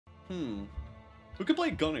We could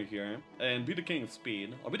play Gunner here and be the king of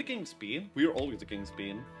speed. Are we the king of speed? We are always the king of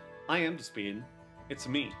speed. I am the speed. It's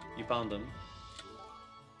me. You found him.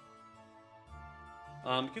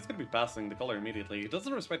 He's gonna be passing the color immediately. He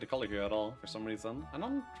doesn't respect the color here at all for some reason. I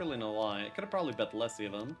don't really know why. I could have probably bet less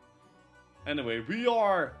even. Anyway, we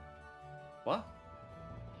are... What?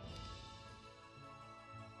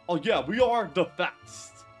 Oh yeah, we are the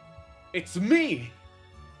best. It's me.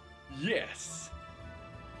 Yes.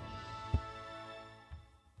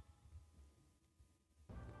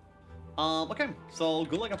 Okay, so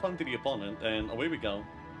good luck upon to the opponent, and away we go.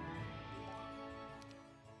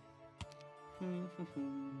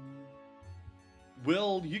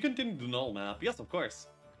 Will you continue the null map? Yes, of course.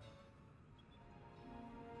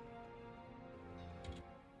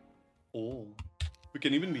 Oh, we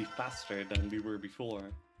can even be faster than we were before.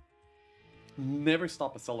 Never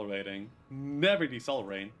stop accelerating. Never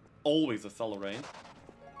decelerate. Always accelerate.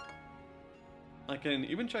 I can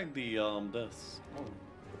even check the, this. Oh.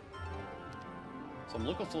 Some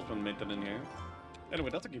local swordsman made that in here. Anyway,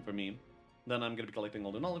 that's okay for me. Then I'm gonna be collecting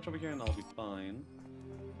all the knowledge over here and I'll be fine.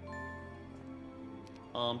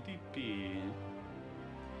 TP.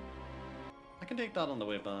 I can take that on the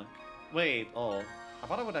way back. Wait, oh. I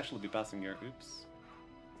thought I would actually be passing here. Oops.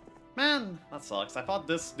 Man, that sucks. I thought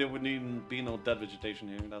there would even be no dead vegetation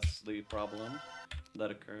here. That's the problem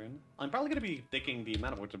that occurred. I'm probably gonna be taking the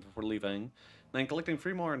mana vortex before leaving. Then collecting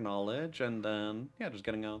 3 more knowledge and then, yeah, just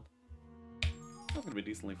getting out. That's gonna be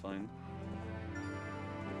decently fine.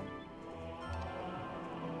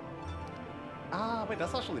 Ah, wait,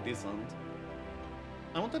 that's actually decent.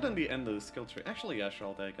 I wanted in the end of the skill tree. Actually, yeah, sure,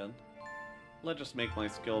 I'll take it. Let's just make my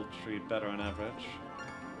skill tree better on average.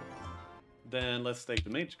 Then let's take the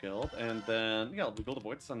Mage Guild, and then, yeah, we go to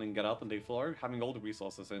Void Sun and get out on day 4, having all the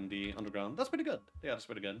resources in the underground. That's pretty good. Yeah, that's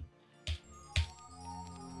pretty good.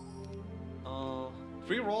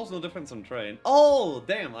 3 rolls, no difference in trade. Oh,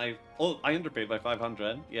 damn, I underpaid by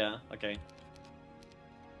 500. Yeah, okay.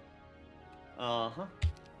 Uh-huh.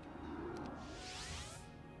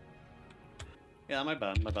 Yeah, my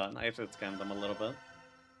bad, my bad. I have to scam them a little bit.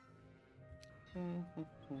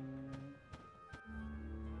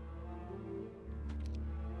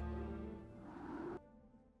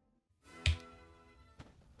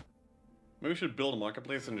 Maybe we should build a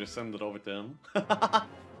marketplace and just send it over to him.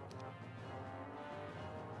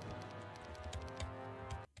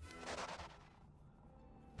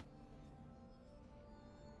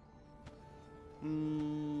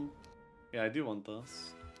 Yeah, I do want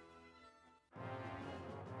this.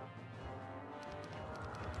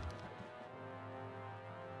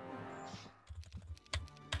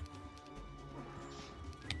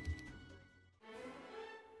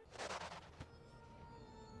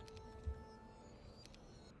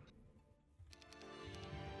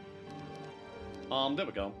 There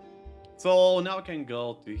we go. So now we can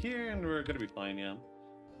go to here and we're gonna be fine, yeah.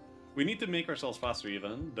 We need to make ourselves faster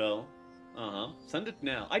even, though. Send it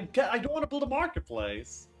now. I don't want to build a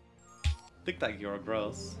marketplace. Tic Tac Hero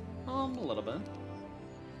gross. A little bit.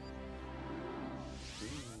 Ooh.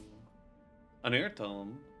 An air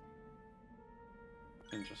tome.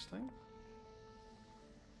 Interesting.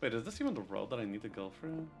 Wait, is this even the road that I need to go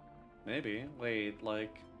through? Maybe. Wait,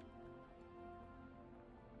 like...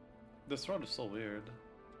 This road is so weird.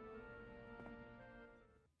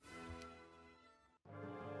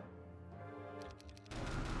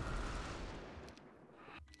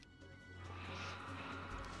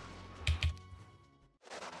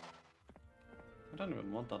 I don't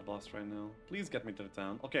even want that boss right now. Please get me to the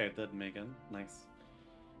town. Okay, I did, Megan. Nice.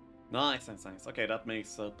 Nice, nice, nice. Okay, that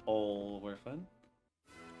makes it all worth it.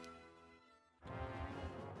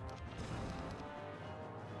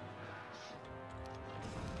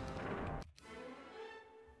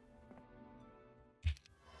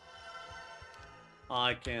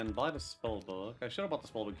 I can buy the spellbook. I should have bought the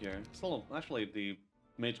spellbook here. Still, actually, the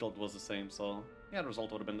Mage Guild was the same, so yeah, the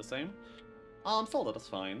result would have been the same. Still, that's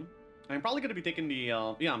fine. I'm probably gonna be taking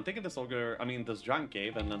the, yeah, I'm taking this ogre, I mean, this giant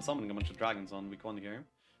cave, and then summoning a bunch of dragons on week 1 here.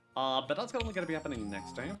 But that's only gonna be happening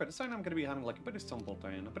next turn. For this turn, I'm gonna be having, like, a pretty simple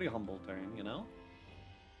turn, a pretty humble turn, you know?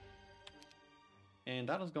 And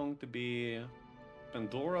that is going to be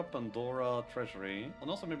Pandora Treasury, and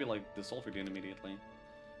also maybe, like, the Sulfur Dune immediately.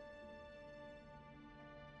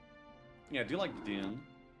 Yeah, I do like the Dune.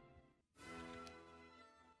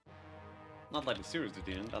 Not like the series the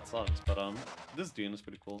Dune, that sucks, but this Dune is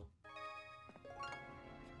pretty cool.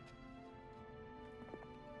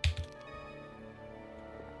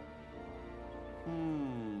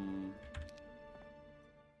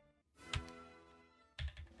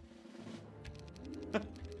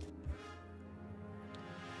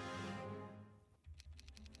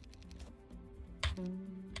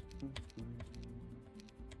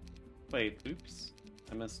 Wait, oops.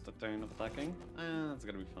 I missed the turn of attacking. It's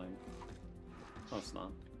gonna be fine. No, it's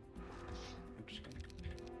not. Interesting.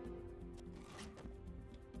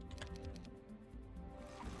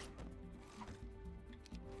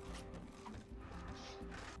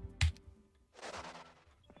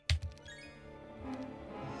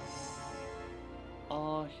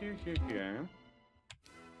 Here.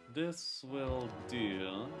 This will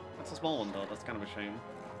do. It's a small one though, that's kind of a shame.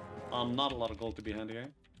 Not a lot of gold to be had here.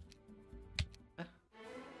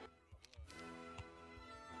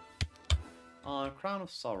 Crown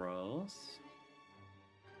of Sorrows.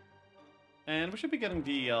 And we should be getting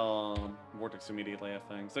the Vortex immediately, I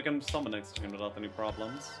think. So I can summon next turn without any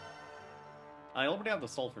problems. I already have the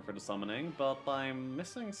Sulfur for the summoning, but I'm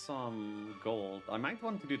missing some gold. I might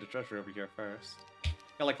want to do the treasury over here first.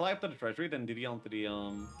 Yeah, like fly up to the treasury, then DD onto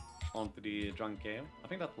the Drunk Cave. I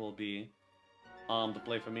think that will be the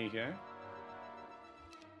play for me here.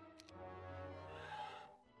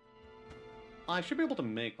 I should be able to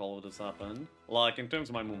make all of this happen. Like, in terms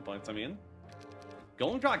of my moon points, I mean.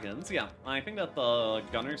 Golden Dragons, yeah. I think that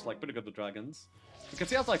Gunnar's, like, pretty good with dragons. Because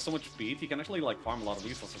he has, like, so much speed, he can actually, like, farm a lot of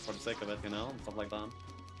resources for the sake of it, you know? And stuff like that.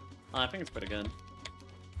 I think it's pretty good.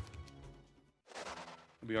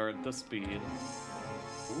 We are at this speed.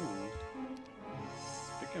 Ooh.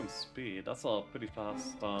 Speaking of speed, that's a pretty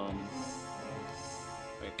fast,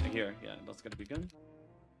 Wait, here, yeah, that's gonna be good.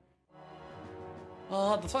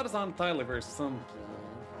 The fight is not entirely very simple.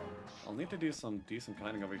 I'll need to do some decent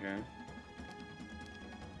kiting over here.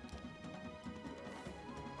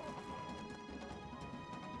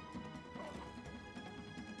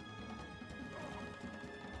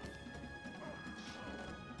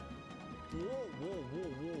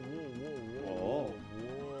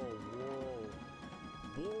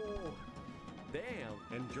 Damn.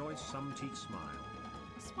 Enjoy some tea, smile.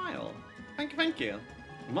 Smile. Thank you.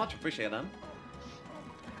 Much appreciated.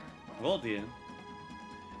 Will do.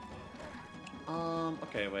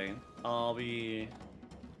 Okay, wait. We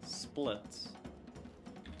split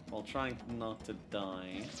while trying not to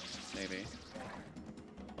die, maybe.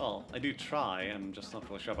 Well, I do try, I'm just not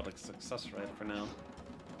really sure about the success rate for now.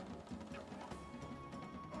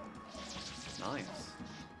 Nice.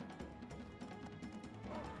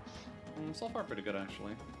 So far pretty good,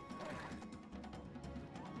 actually.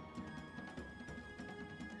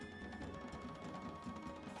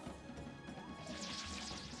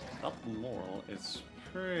 That moral is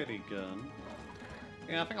pretty good.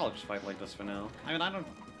 Yeah, I think I'll just fight like this for now. I mean, I don't...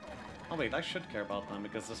 Oh wait, I should care about them,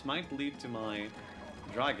 because this might lead to my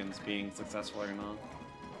dragons being successful or not.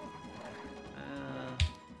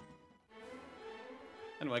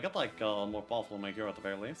 Anyway, I got like more powerful in my hero at the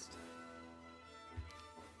very least.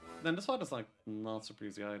 Then this fight is like not super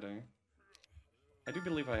easy either. I do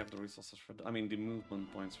believe I have the resources for I mean the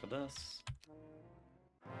movement points for this.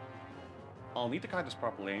 I'll need to kite this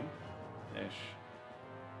properly. Ish.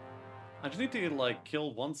 I just need to like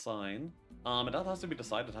kill one sign. And that has to be the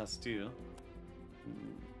side that has two.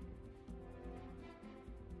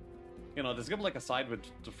 You know, there's gonna be like a side with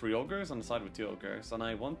the 3 ogres and a side with 2 ogres, and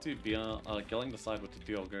I want to be killing the side with the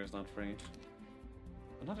 2 ogres, not 3.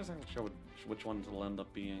 I'm not exactly sure which one it'll end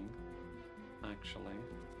up being, actually.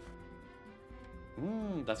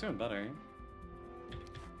 That's even better.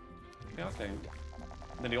 Yeah, okay.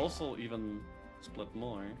 Then they also even split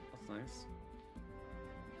more. That's nice.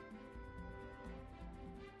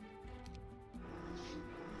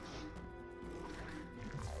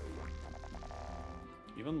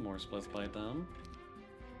 Even more splits by them.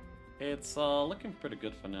 It's looking pretty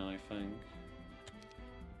good for now, I think.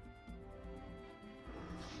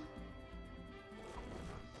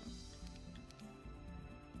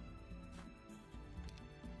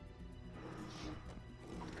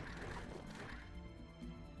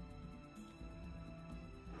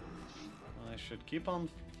 I should keep on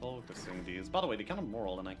focusing these. By the way, they kind of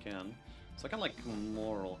moral and I can. So I can like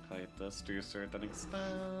moral kite this to a certain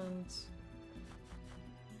extent.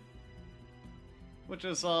 Which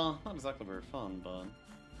is, not exactly very fun, but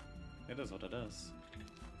it is what it is.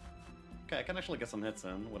 Okay, I can actually get some hits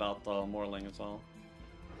in without moraling as well.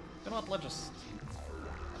 You know what, let's just...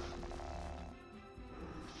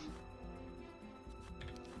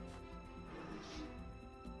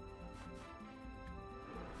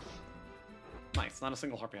 Nice, not a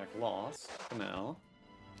single Harpy hack lost for now.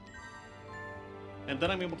 And then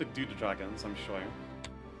I'm able to do the dragons, I'm sure.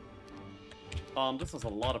 This is a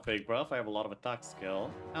lot of big breath. I have a lot of attack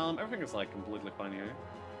skill. Everything is like completely fine here.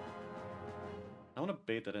 I want to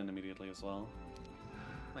bait it in immediately as well.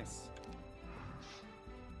 Nice.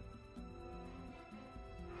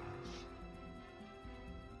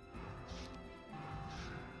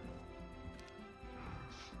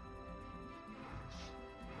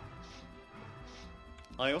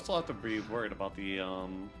 I also have to be worried about the,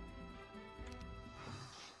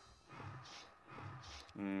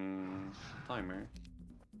 timer.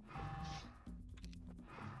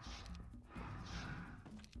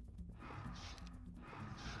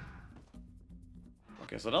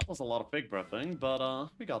 Okay, so that was a lot of fake breathing,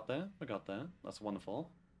 but, we got there. We got there. That's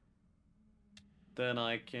wonderful. Then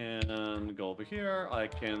I can go over here, I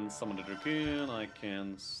can summon the Dragoon, I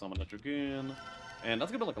can summon the Dragoon. And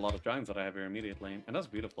that's gonna be like a lot of dragons that I have here immediately, and that's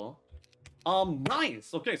beautiful.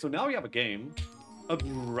 Nice! Okay, so now we have a game. A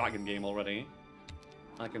dragon game already.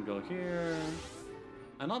 I can go here.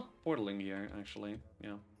 I'm not portaling here, actually.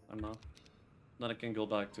 Yeah, I'm not. Then I can go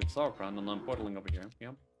back to Sauerkraut, and I'm portaling over here.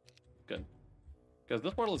 Yeah, good. Because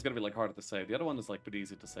this portal is gonna be like harder to save. The other one is like pretty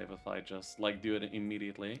easy to save if I just like do it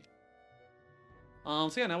immediately.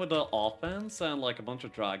 So yeah, now with the offense and like a bunch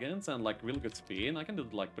of dragons and like really good speed, I can do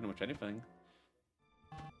like pretty much anything.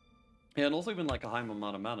 And also even like a high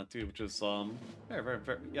amount of mana too, which is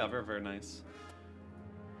very nice.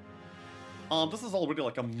 This is already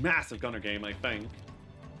like a massive gunner game, I think.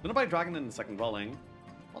 Did I buy a dragon in the second dwelling?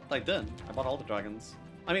 What? I did. I bought all the dragons.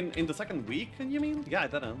 I mean, in the second week, you mean? Yeah, I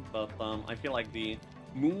didn't, but I feel like the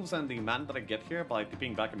moves and the mana that I get here by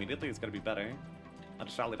being back immediately is gonna be better. I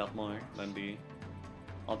just value that more than the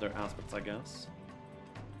other aspects, I guess.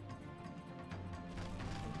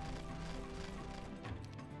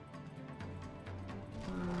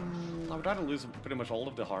 I would rather lose pretty much all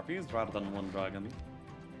of the harpies rather than one dragon.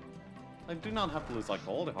 I do not have to lose like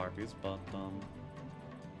all the harpies, but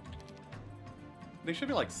they should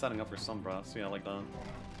be like setting up for some brass, yeah, like that.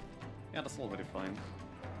 Yeah, that's already fine.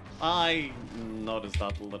 I noticed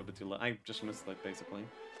that a little bit too late. I just missed it, basically.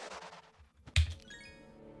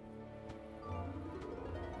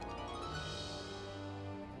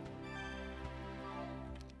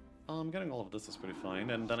 Getting all of this is pretty fine,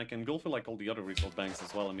 and then I can go for like all the other resource banks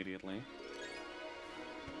as well immediately.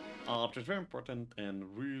 Which is very important and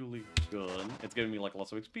really good. It's giving me like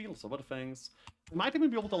lots of XP, lots of other things. I might even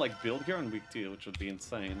be able to like build here in week 2, which would be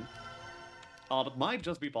insane. But might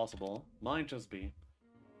just be possible. Might just be.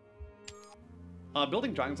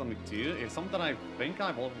 Building dragons on week 2 is something that I think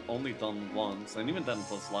I've only done once, and even then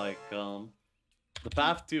it was like, the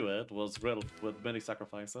path to it was riddled with many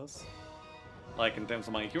sacrifices. Like in terms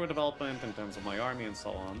of my hero development, in terms of my army, and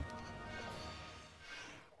so on.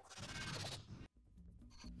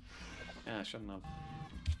 Yeah, I shouldn't have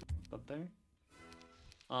put there.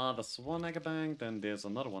 There's one Mega Bank, then there's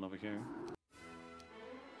another one over here.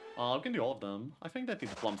 We can do all of them. I think that the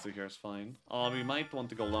diplomacy here is fine. We might want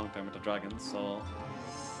to go long term with the dragons, so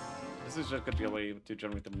this is just gonna be a way to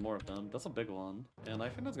generate even more of them. That's a big one, and I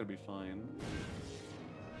think that's gonna be fine.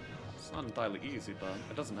 It's not entirely easy, but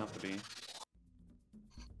it doesn't have to be.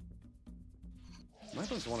 Might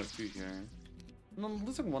lose 1 or 2 here. No,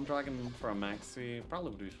 losing 1 dragon for a maxi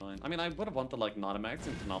probably would be fine. I mean, I would have wanted like not a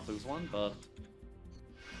maxi to not lose 1, but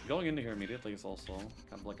going into here immediately is also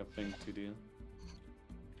kind of like a thing to do.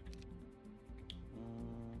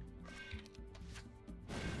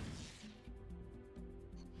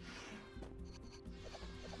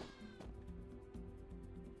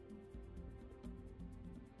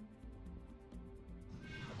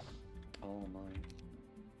 Oh my.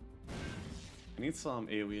 I need some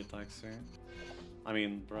AoE attacks here. I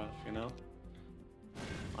mean, bruh, you know?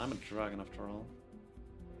 I'm a dragon after all.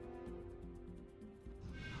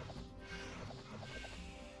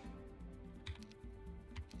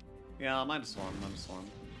 Yeah, -1, -1.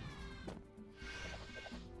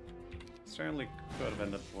 Certainly could have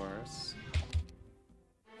ended worse.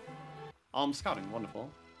 Scouting, wonderful.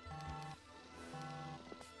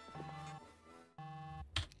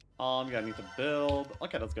 Yeah, I need to build.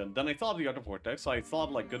 Okay, that's good. Then I thought of the other vortex, so I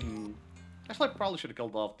thought like good and... Actually, I probably should have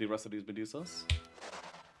killed off the rest of these Medusas.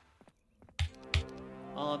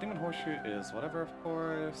 Demon Horseshoe is whatever, of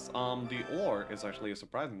course. The ore is actually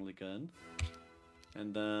surprisingly good.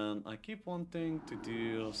 And then I keep wanting to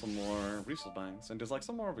do some more resource banks, and there's like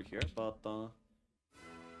some more over here, but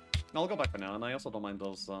I'll go back for now. And I also don't mind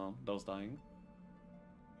those dying.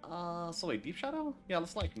 So wait, Deep Shadow? Yeah,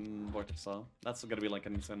 let's like Vortex Saw. That's gonna be like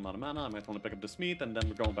an insane amount of mana. I might want to pick up this meat, and then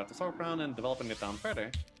we're going back to Sauerkraut and developing it down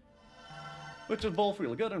further. Which is both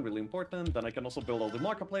really good and really important. Then I can also build all the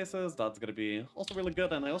marketplaces. That's gonna be also really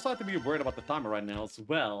good. And I also have to be worried about the timer right now as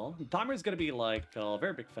well. The timer is gonna be like a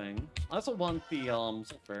very big thing. I also want the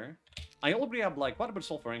sulfur. I already have like quite a bit of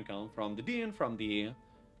sulfur income from the Dean, from the...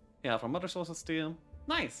 Yeah, from other sources too.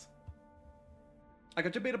 Nice! I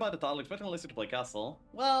got debated by the title, expecting Alicia to play Castle.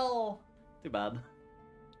 Well, too bad.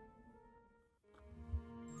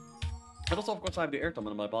 But also, of course, I have the air tome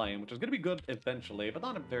in my biome, which is gonna be good eventually, but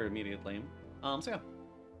not very immediately. So yeah.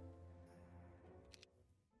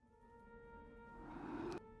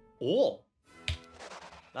 Oh!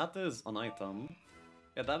 That is an item.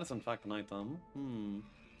 Yeah, that is in fact an item.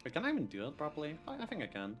 Wait, can I even do it properly? I think I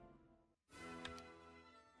can.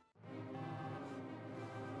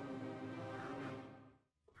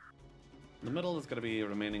 The middle is gonna be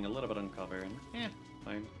remaining a little bit uncovered. Eh,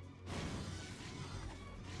 fine.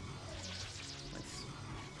 Nice.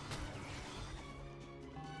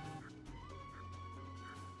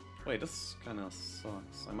 Wait, this kinda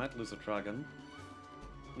sucks. I might lose a dragon.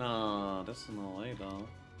 Nah, there's no way though.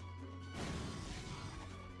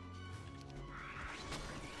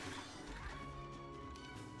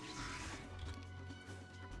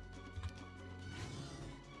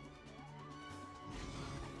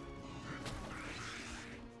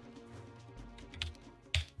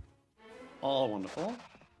 Oh, wonderful.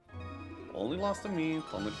 Only lost to me,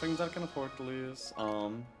 only things I can afford to lose.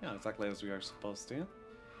 Yeah, exactly as we are supposed to.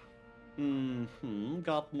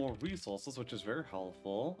 Got more resources, which is very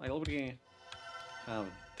helpful. I already have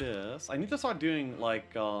this. I need to start doing,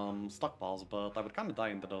 like, stockpiles, but I would kind of die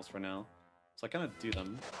into those for now. So I kind of do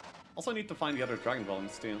them. Also, I need to find the other dragon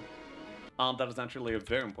bones, too. That is actually a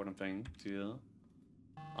very important thing to,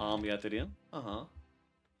 yeah, to do.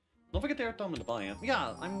 Don't forget the air tome in the biome.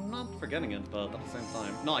 Yeah, I'm not forgetting it, but at the same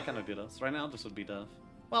time... No, I cannot do this. Right now, this would be death.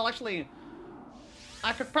 Well, actually,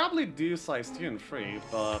 I could probably do size 2 and 3,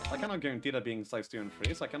 but I cannot guarantee that being size 2 and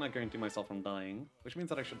 3, so I cannot guarantee myself from dying. Which means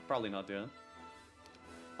that I should probably not do it.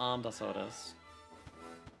 That's how it is.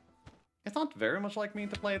 It's not very much like me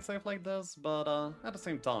to play it safe like this, but at the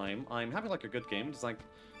same time, I'm having like a good game. It's like,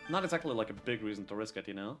 not exactly like a big reason to risk it,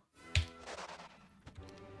 you know?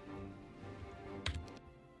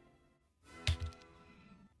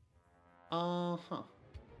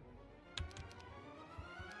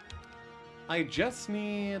 I just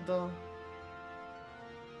need...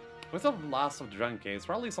 What's the last of the Dragon Case?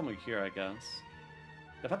 Probably somewhere here, I guess.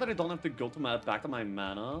 The fact that I don't have to go to back to my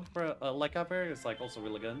mana for like ever is like also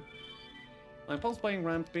really good. I'm playing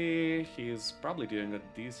Rampy. He's probably doing a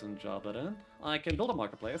decent job at it. I can build a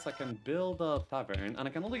marketplace. I can build a tavern, and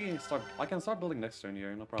I can start building next turn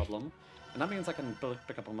here, no problem. And that means I can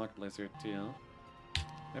pick up a marketplace here too.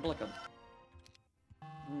 Maybe like a...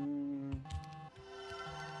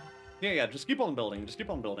 Yeah, just keep on building. Just keep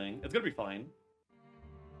on building. It's gonna be fine.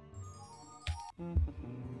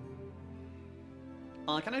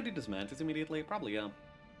 Can I do this mantis immediately? Probably, yeah.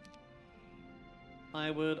 I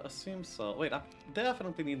would assume so. Wait, I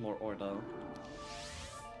definitely need more ore, though.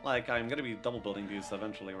 Like, I'm gonna be double building these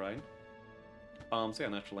eventually, right? So yeah,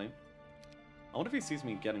 naturally. I wonder if he sees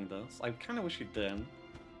me getting this. I kinda wish he did.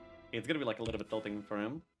 It's gonna be, like, a little bit tilting for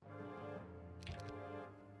him.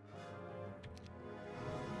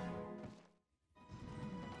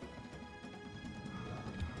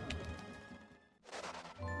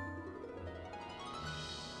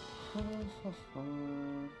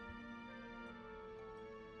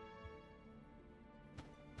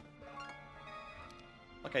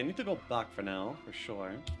 Okay, I need to go back for now, for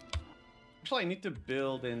sure. Actually, I need to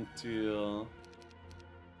build into...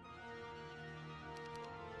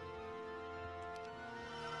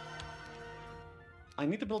 I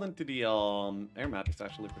need to build into the air matrix,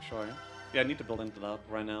 actually, for sure. Yeah, I need to build into that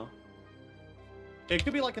right now. It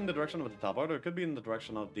could be like in the direction of the top, or it could be in the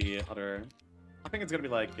direction of the other... I think it's gonna be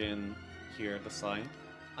like in here, this side.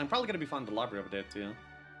 I'm probably gonna be finding the library over there too.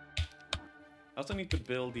 I also need to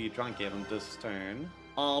build the Dragon Cave on this turn,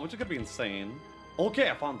 which is gonna be insane. Okay,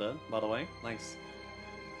 I found it, by the way. Nice.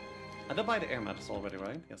 I did buy the air mattress already,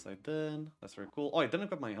 right? Yes, I did. That's very cool. Oh, I didn't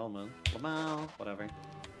equip my helmet. Lamau, whatever.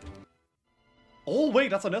 Oh, wait,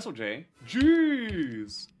 that's an SOJ.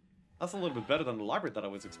 Jeez! That's a little bit better than the library that I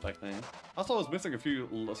was expecting. Also, I was missing a few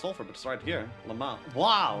sulfur, but it's right here. Lamau.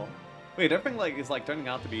 Wow! Wait, everything like is like turning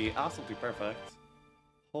out to be absolutely perfect.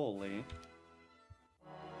 Holy.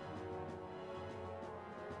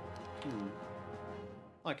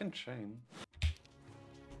 Oh, I can chain.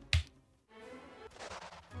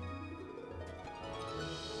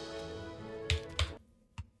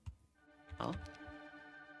 Huh?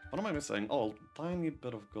 What am I missing? Oh, tiny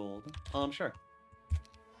bit of gold. Sure.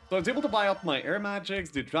 So I was able to buy up my air magics,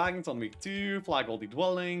 do dragons on week 2, flag all the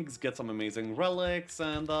dwellings, get some amazing relics,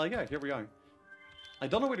 and yeah, here we are. I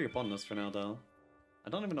don't know where the opponent is for now, though. I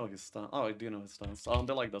don't even know his stats. Oh, I do know his stats.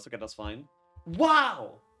 They're like this. Okay, that's fine.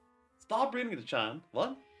 Wow! Stop reading the chat.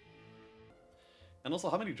 What? And also,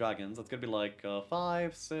 how many dragons? It's gonna be like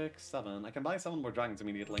 5, 6, 7. I can buy 7 more dragons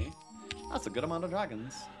immediately. That's a good amount of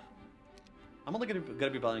dragons. I'm only gonna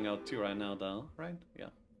be buying out 2 right now, though, right? Yeah.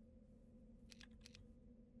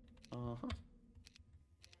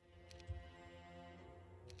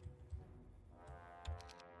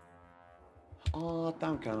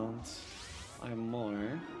 Down count. I have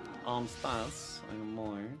more. Stats. I have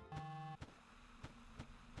more.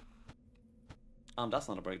 That's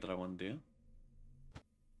not a break that I want to do.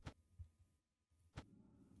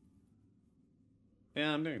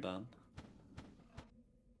 Yeah, I'm doing that.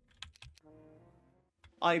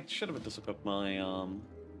 I should have disequipped my,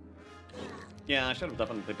 Yeah, I should have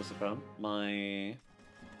definitely disequipped my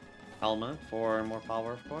helmet for more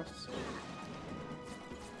power, of course.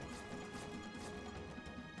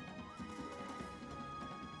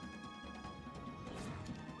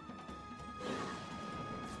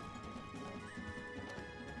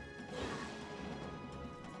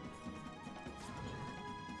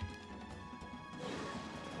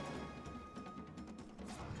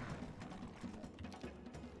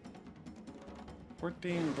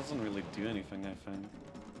 14 doesn't really do anything, I think.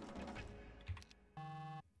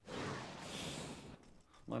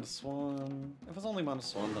 -1. If it's only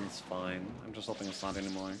 -1, then it's fine. I'm just hoping it's not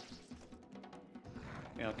anymore.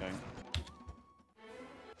 Yeah, okay.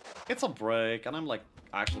 It's a break, and I'm like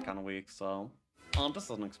actually kind of weak, so this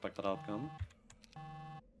is an expected outcome.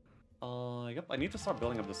 Yep. I need to start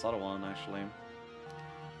building up this other one actually.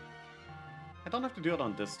 I don't have to do it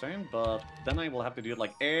on this turn, but then I will have to do it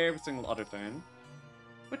like every single other turn,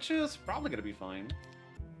 which is probably gonna be fine.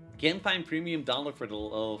 Game time premium download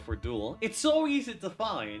for Duel. It's so easy to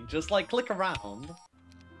find. Just like click around.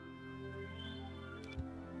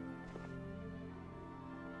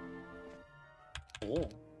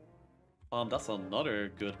 Oh, that's another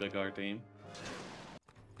good big R team.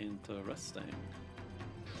 Interesting.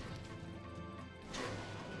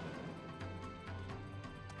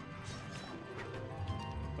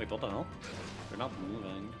 Wait, what the hell? They're not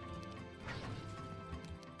moving.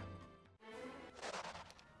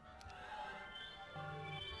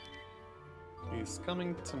 He's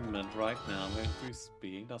coming to mid right now, going through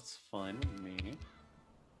speed, that's fine with me.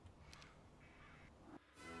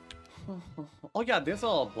 Oh yeah, there's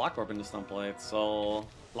a black orb in this template, so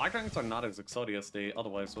black dragons are not as exotic as they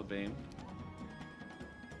otherwise would be.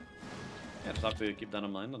 Yeah, just have to keep that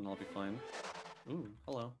in mind and I'll be fine. Ooh,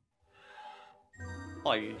 hello.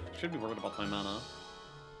 Oh, I should be worried about my mana.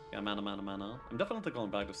 Yeah, mana. I'm definitely going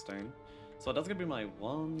back this turn. So that's gonna be my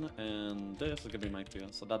 1, and this is gonna be my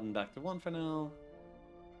 2. So that and back to 1 for now.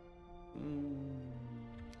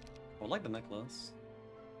 I like the necklace.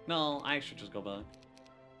 No, I should just go back.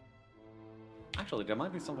 Actually, there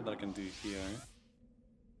might be something that I can do here.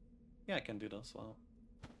 Yeah, I can do this, wow.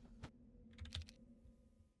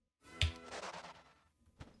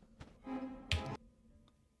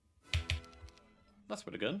 That's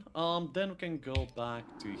pretty good. Then we can go back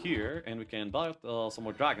to here, and we can buy some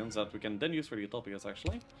more dragons that we can then use for the Utopias,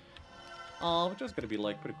 actually. Which is gonna be,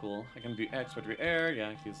 like, pretty cool. I can do X with your air,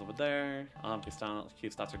 yeah, he's over there. His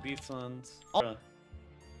stats are decent. Oh.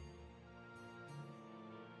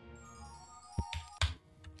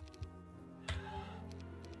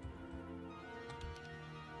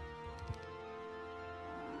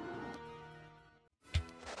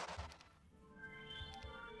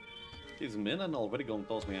 He's min and already going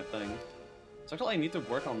towards me, I think. So actually I need to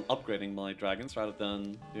work on upgrading my dragons rather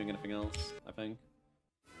than doing anything else, I think.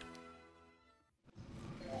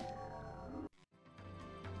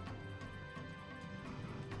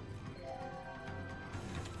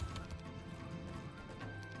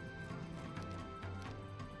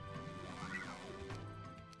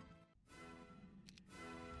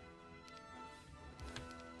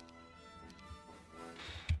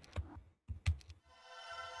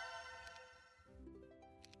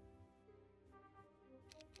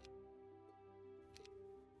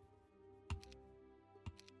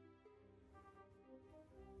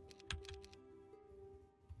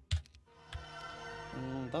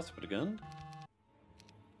 That's pretty good.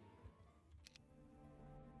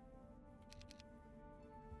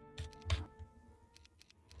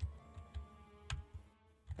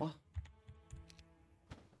 What?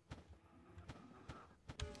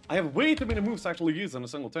 I have way too many moves to actually use in a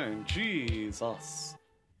single turn. Jesus.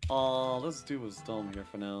 Let's do Wisdom here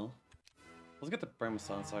for now. Let's get the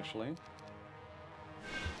Permastats actually.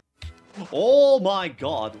 Oh my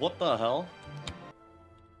god, what the hell?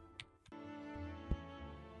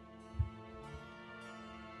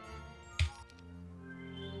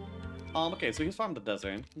 Okay, so he's farmed the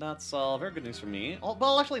desert. That's very good news for me. Oh,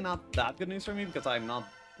 well, actually not that good news for me because I'm not...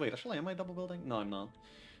 Wait, actually, am I double building? No, I'm not.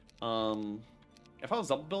 If I was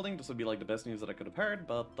double building, this would be like the best news that I could have heard,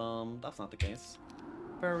 but that's not the case.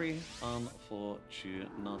 Very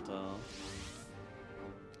unfortunate.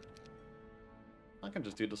 I can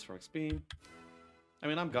just do this for XP. I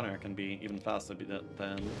mean, I'm Gunnar, can be even faster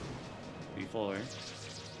than before.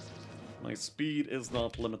 My speed is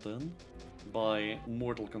not limited by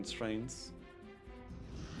mortal constraints.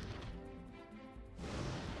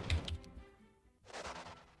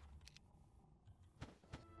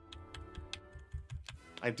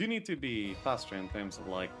 I do need to be faster in terms of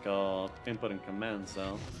like inputting commands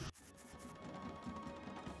though.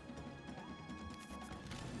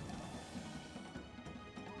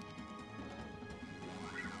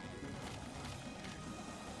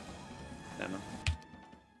 Damn it.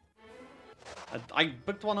 I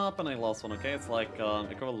picked one up and I lost one, okay? It's like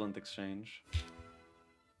equivalent exchange.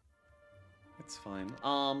 It's fine.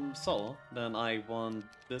 So then I want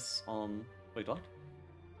this on... Wait, what?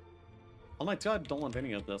 On my 2, I don't want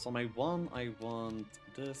any of this. On my 1, I want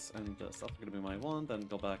this and this. That's gonna be my 1, then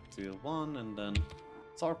go back to 1, and then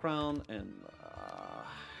Sour Crown, and...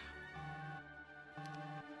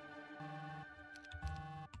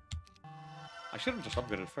 I should have just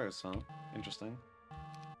upgraded first, huh? Interesting.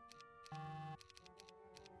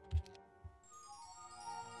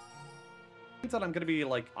 Means that I'm gonna be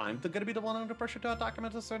like, gonna be the one under pressure to attack him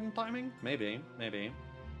at a certain timing? Maybe, maybe.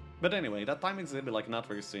 But anyway, that timing's gonna be like not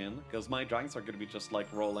very soon, because my dragons are gonna be just like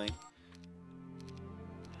rolling.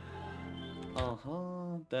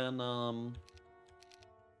 Then I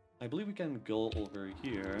believe we can go over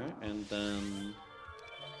here and then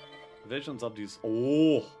visions of these.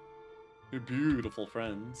 Oh, you're beautiful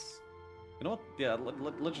friends. You know what? Yeah,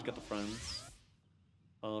 let's just get the friends.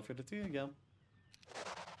 For the 2, yeah.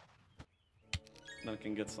 Then I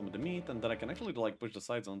can get some of the meat, and then I can actually like push the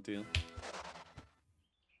sides on too.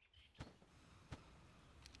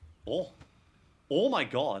 Oh my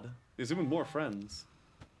god, there's even more friends.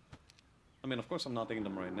 I mean, of course I'm not taking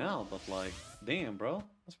them right now, but like, damn bro,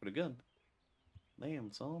 that's pretty good.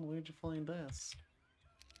 Damn son, where'd you find this?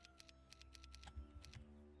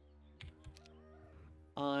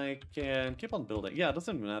 I can keep on building. Yeah, it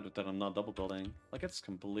doesn't even matter that I'm not double building. Like, it's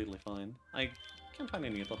completely fine. I can't find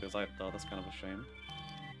any utopias either though, that's kind of a shame.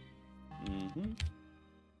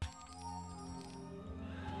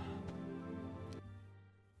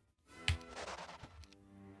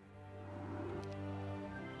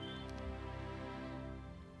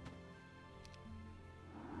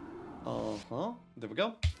 There we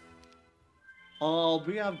go.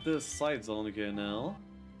 We have this side zone here now.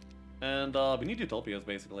 And we need utopias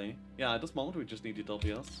basically. Yeah, at this moment we just need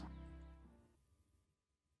utopias.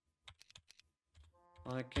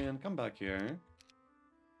 I can come back here.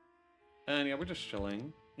 And yeah, we're just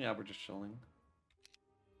chilling. Yeah, we're just chilling.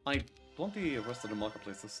 I want the rest of the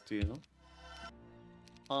marketplaces too.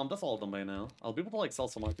 That's all done by now. I'll be able to like sell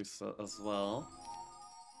some artists as well.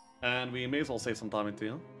 And we may as well save some time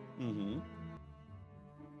too.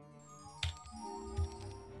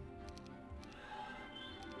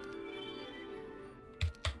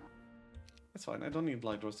 It's fine, I don't need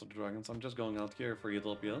like the rest of the dragons. I'm just going out here for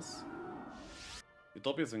utopias.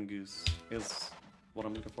 Utopias and goose is what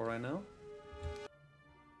I'm looking for right now.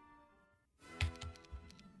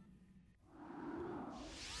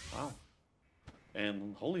 Wow.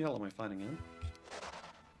 And holy hell am I fighting in?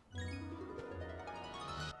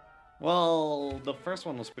 Well, the first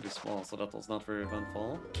one was pretty small, so that was not very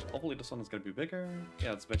eventful. Hopefully this one is gonna be bigger.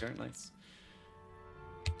 Yeah, it's bigger, nice.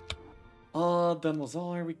 Then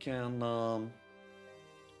Wazar, we can,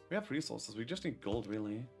 we have resources, we just need gold,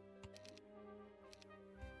 really.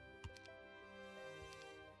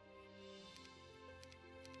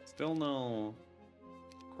 Still no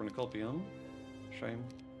cornucopium. Shame.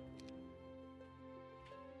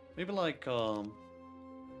 Maybe like,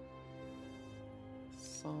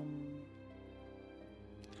 some...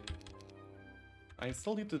 I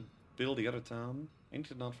still need to build the other town. I need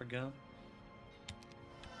to not forget.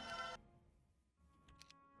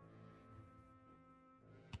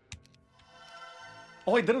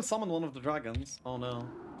 Oh, I didn't summon one of the dragons. Oh no.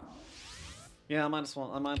 Yeah, I minus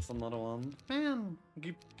another one. Man, I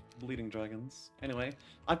keep bleeding dragons. Anyway,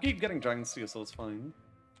 I keep getting dragons too, so it's fine.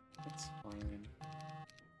 It's fine.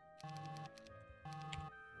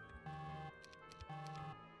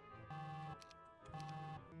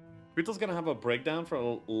 Rito's gonna have a breakdown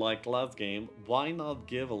for like last game. Why not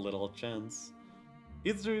give a little chance?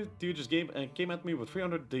 It's the dude just came at me with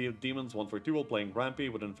 300 demons, 1 for 2 while playing Rampy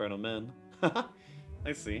with Inferno Men.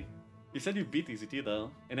 I see. You said you beat ECT though,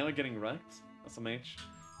 and now you're getting wrecked? SMH.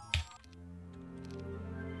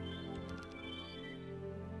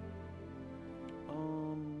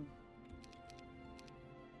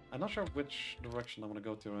 I'm not sure which direction I want to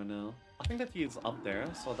go to right now. I think that he is up there,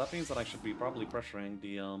 so that means that I should be probably pressuring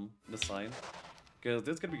the this side. Because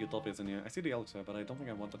there's gonna be utopias in here. I see the elixir, but I don't think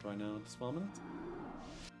I want it right now at this moment.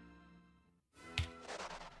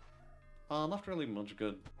 Not really much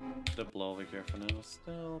good diplo over here for now.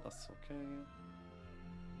 Still, that's okay.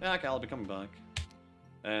 Yeah, okay, I'll be coming back.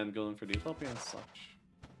 And going for the Utopia and such.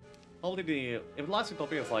 Only if the last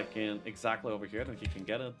Utopia is like in exactly over here, then he can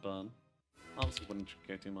get it, but honestly wouldn't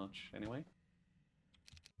care too much anyway.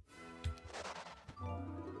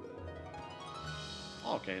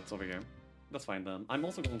 Okay, it's over here. That's fine then. I'm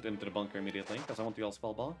also going into the bunker immediately, because I want the all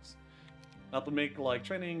spell box. That would make like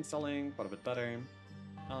trading, selling quite a bit better.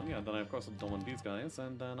 Yeah, then I of course don't want these guys,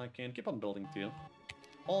 and then I can keep on building too.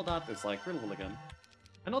 All that is like really, really good.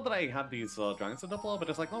 I know that I have these dragons to deploy, but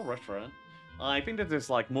there's like no rush for it. I think that there's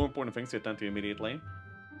like more important things to attend to immediately.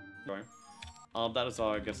 Sorry. That is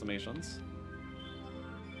our guesstimations.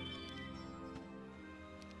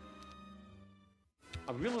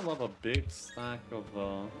 I really love a big stack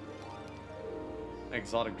of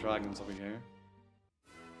exotic dragons over here.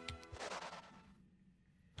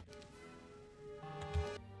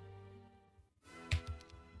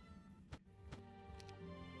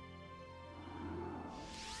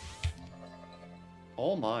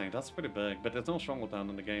 Oh my, that's pretty big, but there's no stronghold down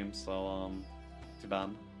in the game, so too bad.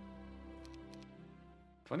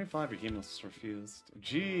 25 behemoths refused.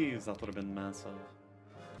 Jeez, that would have been massive.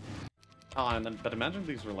 Ah, and then, but imagine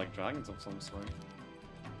these were like dragons of some sort.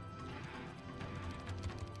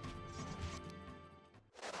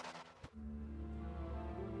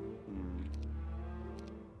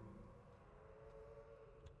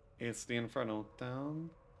 It's the Inferno down.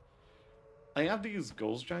 I have these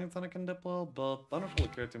ghost giants that I can deploy, but I don't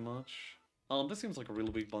really care too much. This seems like a really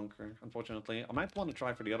weak bunker, unfortunately. I might want to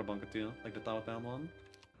try for the other bunker too, like the tower down one.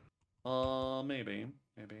 Maybe.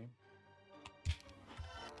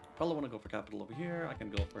 Probably want to go for capital over here. I can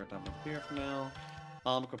go for a town over here for now.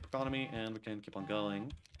 Equip economy, and we can keep on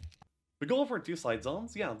going. We go for 2 side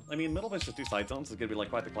zones. Yeah, I mean, middle versus 2 side zones is gonna be like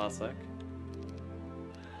quite the classic.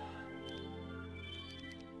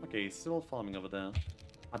 Okay, still farming over there.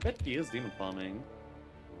 I bet he is demon farming.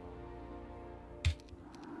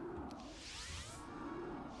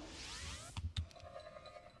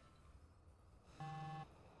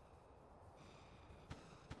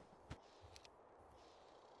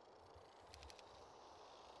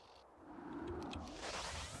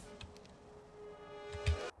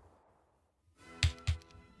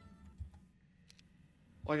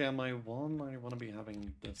 Oh yeah, my 1, I want to be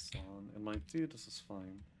having this on, and my 2, this is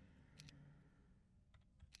fine.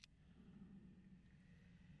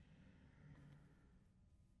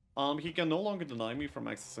 He can no longer deny me from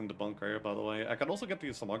accessing the bunker, by the way. I can also get to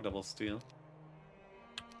use some Arc Devils too.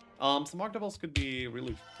 Some Arc Devils could be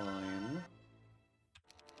really fine.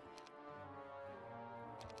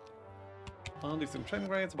 Do some training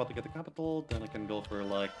grades, about to get the capital, then I can go for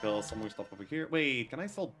like some more stuff over here. Wait, can I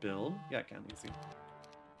still build? Yeah, I can, easy.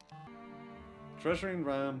 Treasuring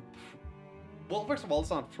ramp. Well, first of all, it's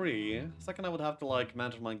not free. Second, I would have to like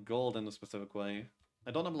manage my gold in a specific way. I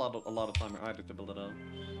don't have a lot of time either to build it up.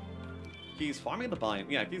 He's farming the biome.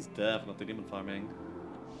 Yeah, he's definitely demon farming.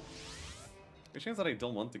 Which means that I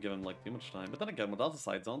don't want to give him like too much time. But then again, without the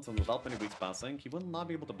side zones and without many weeks passing, he will not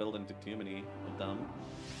be able to build into too many of them.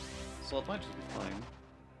 So it might just be fine.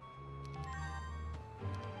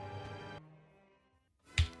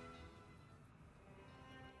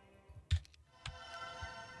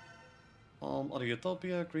 Other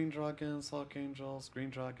Utopia, green dragons, archangels, green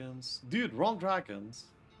dragons. Dude, wrong dragons.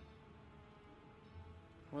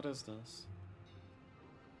 What is this?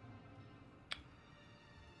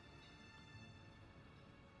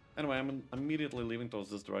 Anyway, I'm immediately leaving towards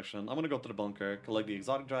this direction. I'm gonna go to the bunker, collect the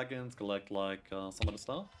exotic dragons, collect like some of the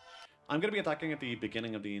stuff. I'm gonna be attacking at the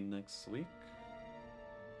beginning of the next week.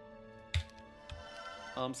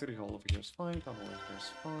 City Hall over here is fine, Town Hall over here is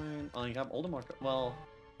fine. I have all the market, well,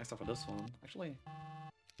 except for this one. Actually,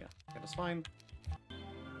 yeah, that's fine.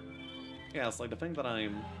 Yeah, it's like the thing that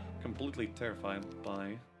I'm completely terrified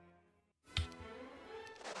by.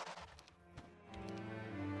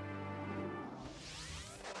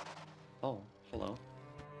 Oh, hello.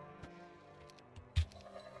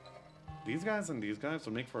 These guys and these guys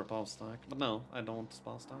would make for a Powerstack, but no, I don't want this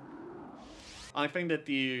Powerstack. I think that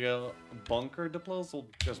the bunker diplos will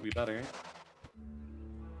just be better.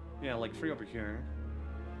 Yeah, like 3 over here.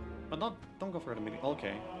 But don't go for it immediately.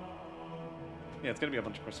 Okay. Yeah, it's gonna be a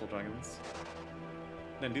bunch of crystal dragons.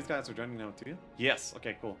 Then these guys are joining now too? Yes,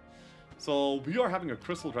 okay, cool. So we are having a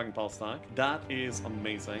crystal dragon Powerstack. That is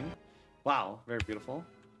amazing. Wow, very beautiful.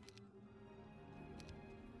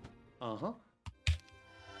 Uh-huh.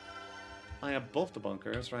 I have both the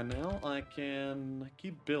bunkers right now. I can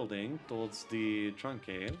keep building towards the trunk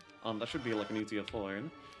cave. That should be like an easy afford.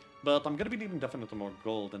 But I'm gonna be needing definitely more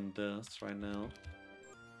gold than this right now.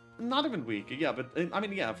 Not even weak, yeah, but I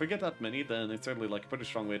mean, yeah, if we get that many, then it's certainly like a pretty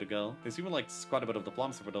strong way to go. There's even like quite a bit of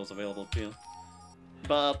diplomacy for those available too.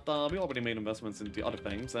 But we already made investments into other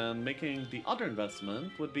things, and making the other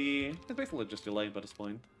investment would be, it's basically just delayed by this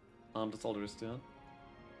point. That's all there is to it.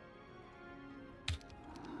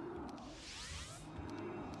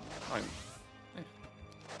 Alright.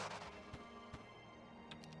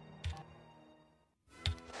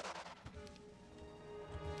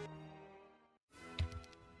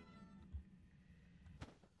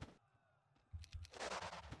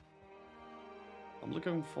 I'm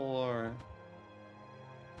looking for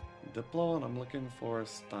Diplo and I'm looking for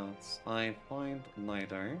stats. I find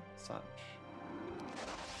neither such.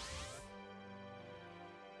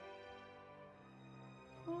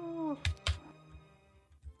 Oh,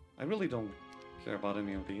 I really don't care about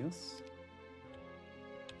any of these.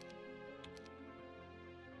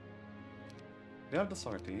 We have the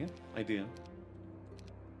Sarti. I do.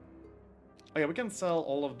 Oh yeah, we can sell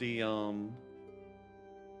all of the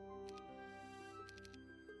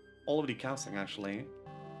casting actually.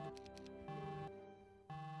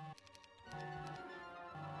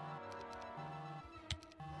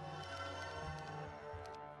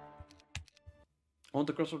 I want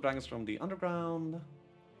the crystal dragons from the underground.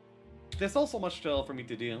 There's also much still for me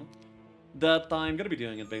to do that I'm gonna be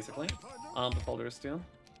doing it basically. The folders too.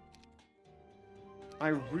 I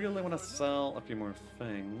really want to sell a few more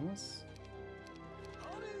things.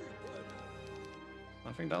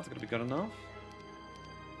 I think that's gonna be good enough.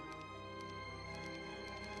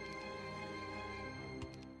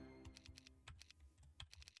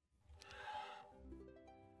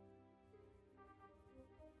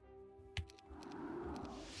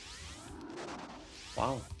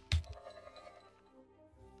 Wow.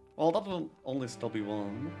 Well, that will only still be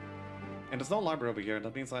one. And there's no library over here,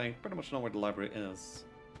 that means I pretty much know where the library is.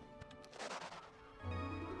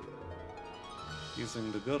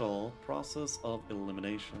 Using the good old process of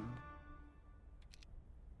elimination.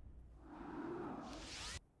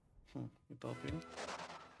 Utopia.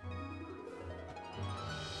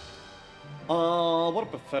 What a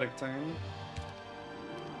pathetic turn.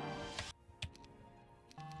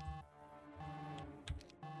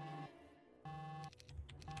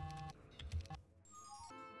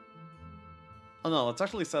 Oh no, it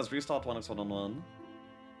actually says restart 1x1-on-1.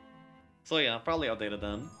 So yeah, probably outdated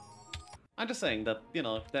then. I'm just saying that, you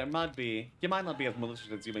know, you might not be as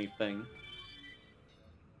malicious as you may think.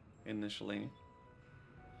 Initially.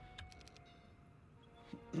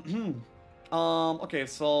 Okay,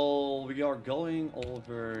 so we are going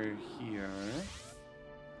over here.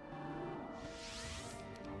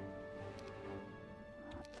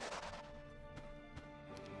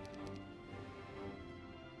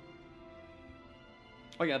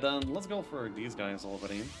 Oh yeah, then let's go for these guys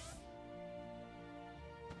already.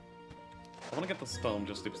 I want to get the stone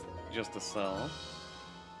just to sell.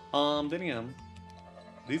 Then yeah,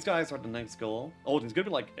 these guys are the next goal. Oh, there's gonna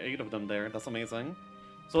be like 8 of them there. That's amazing.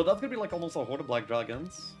 So that's gonna be like almost a horde of black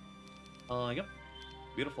dragons. Yep,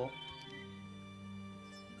 beautiful.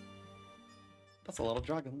 That's a lot of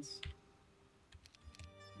dragons.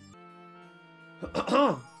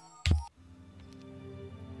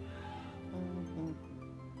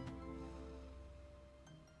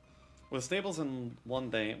 With stables in one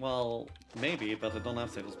day, well, maybe, but I don't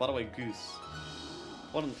have stables. By the way, Goose.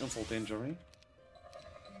 What an insult to injury.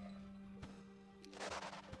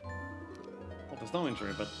 Well, there's no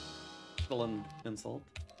injury, but still an insult.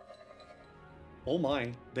 Oh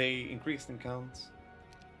my, they increased in counts.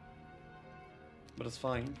 But it's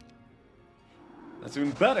fine. That's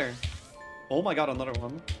even better! Oh my god, another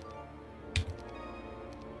one.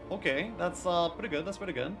 Okay, that's pretty good, that's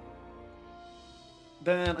pretty good.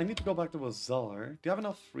 Then I need to go back to Azar. Do you have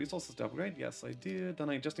enough resources to upgrade? Yes, I do. Then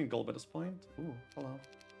I just need gold at this point. Ooh, hello.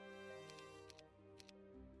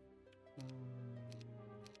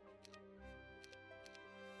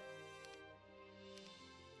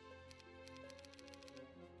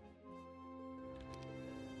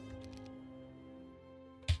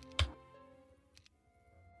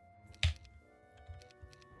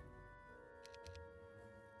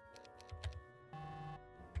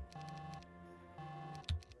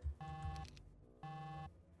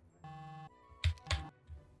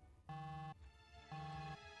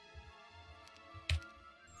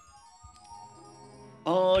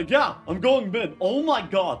 Yeah, I'm going mid. Oh my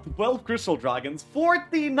god, 12 crystal dragons,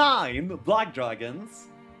 49 black dragons.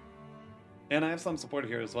 And I have some support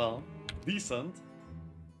here as well. Decent.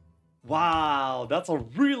 Wow, that's a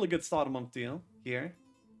really good start month deal here.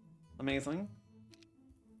 Amazing.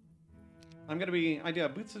 I do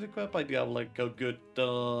have boots to equip, I do have like a good,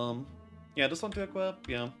 yeah, this one to equip,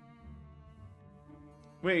 yeah.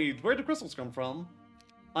 Wait, where'd the crystals come from?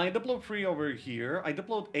 I diploed 3 over here, I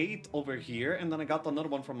diploed 8 over here, and then I got another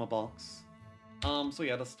one from a box. So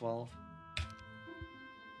yeah, that's 12.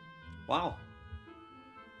 Wow.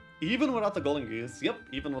 Even without the golden goose. Yep,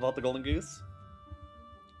 even without the golden goose.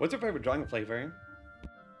 What's your favorite dragon flavor?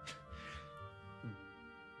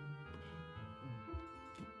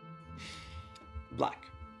 Black.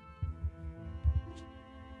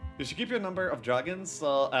 You should keep your number of dragons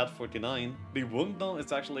at 49. The wound though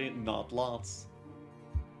is actually not lots.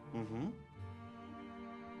 Mm-hmm.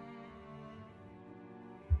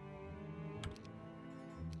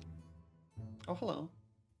 Oh, hello.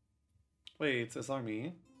 Wait, it's his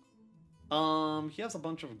army. He has a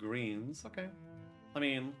bunch of greens. Okay. I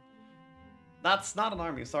mean, that's not an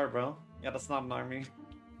army. Sorry, bro. Yeah, that's not an army.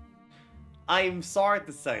 I'm sorry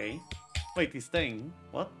to say. Wait, he's staying.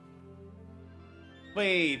 What?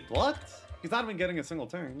 Wait, what? He's not even getting a single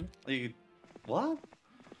turn. What?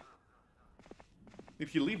 Did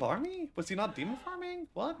he leave army? Was he not demon farming?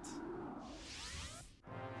 What?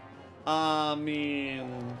 I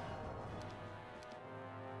mean...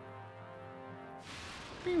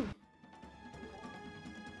 Phew.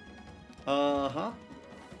 Uh-huh.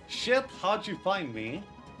 Shit, how'd you find me?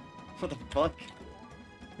 What the fuck?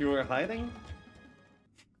 You were hiding?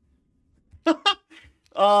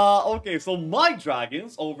 Okay, so my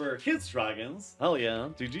dragons over his dragons. Hell yeah.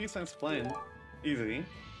 GG, thanks for playing. Easy.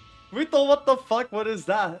 Rito, what the fuck? What is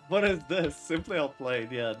that? What is this? Simply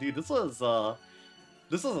outplayed. Yeah, dude, this was a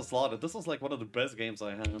slaughter. This was like one of the best games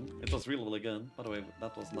I had. It was really, really good. By the way,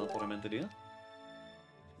 that was not what I meant to do.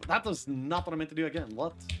 That was not what I meant to do again.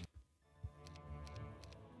 What?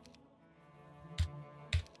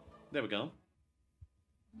 There we go.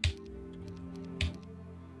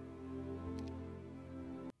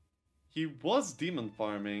 He was demon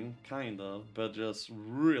farming, kind of, but just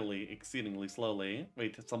really exceedingly slowly.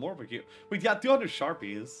 Wait, some more over here. Wait, yeah, 200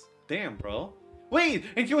 Sharpies. Damn, bro. Wait,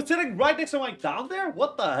 and he was sitting right next to my down there?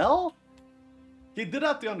 What the hell? He did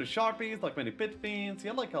have 200 Sharpies, like many Pit Fiends. He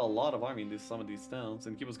had like a lot of army in some of these towns,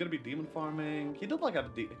 and he was gonna be demon farming. He did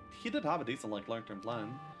have a decent like long-term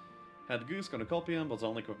plan. Had Goose, Cornucopium, was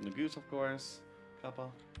only cooking the Goose, of course.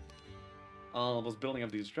 Kappa. Was building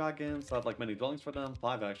up these dragons. Had like many dwellings for them.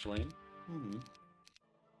 5 actually.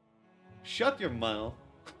 Shut your mouth.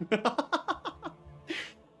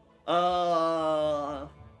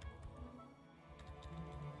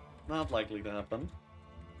 Not likely to happen.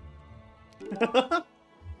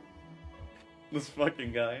 This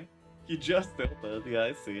fucking guy. He just tilted. Yeah,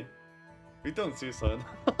 I see. We don't see son.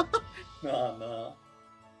 Nah.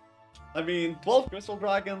 I mean, 12 crystal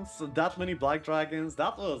dragons, that many black dragons,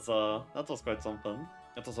 that was quite something.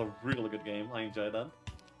 It was a really good game. I enjoyed that.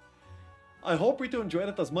 I hope Rito enjoyed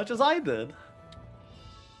it as much as I did.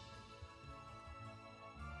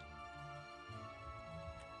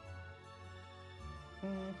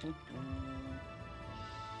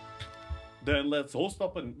 Then let's host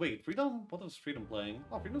up and wait, Freedom? What is Freedom playing?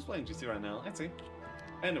 Oh, Freedom's playing GC right now. I see.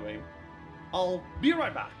 Anyway, I'll be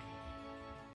right back.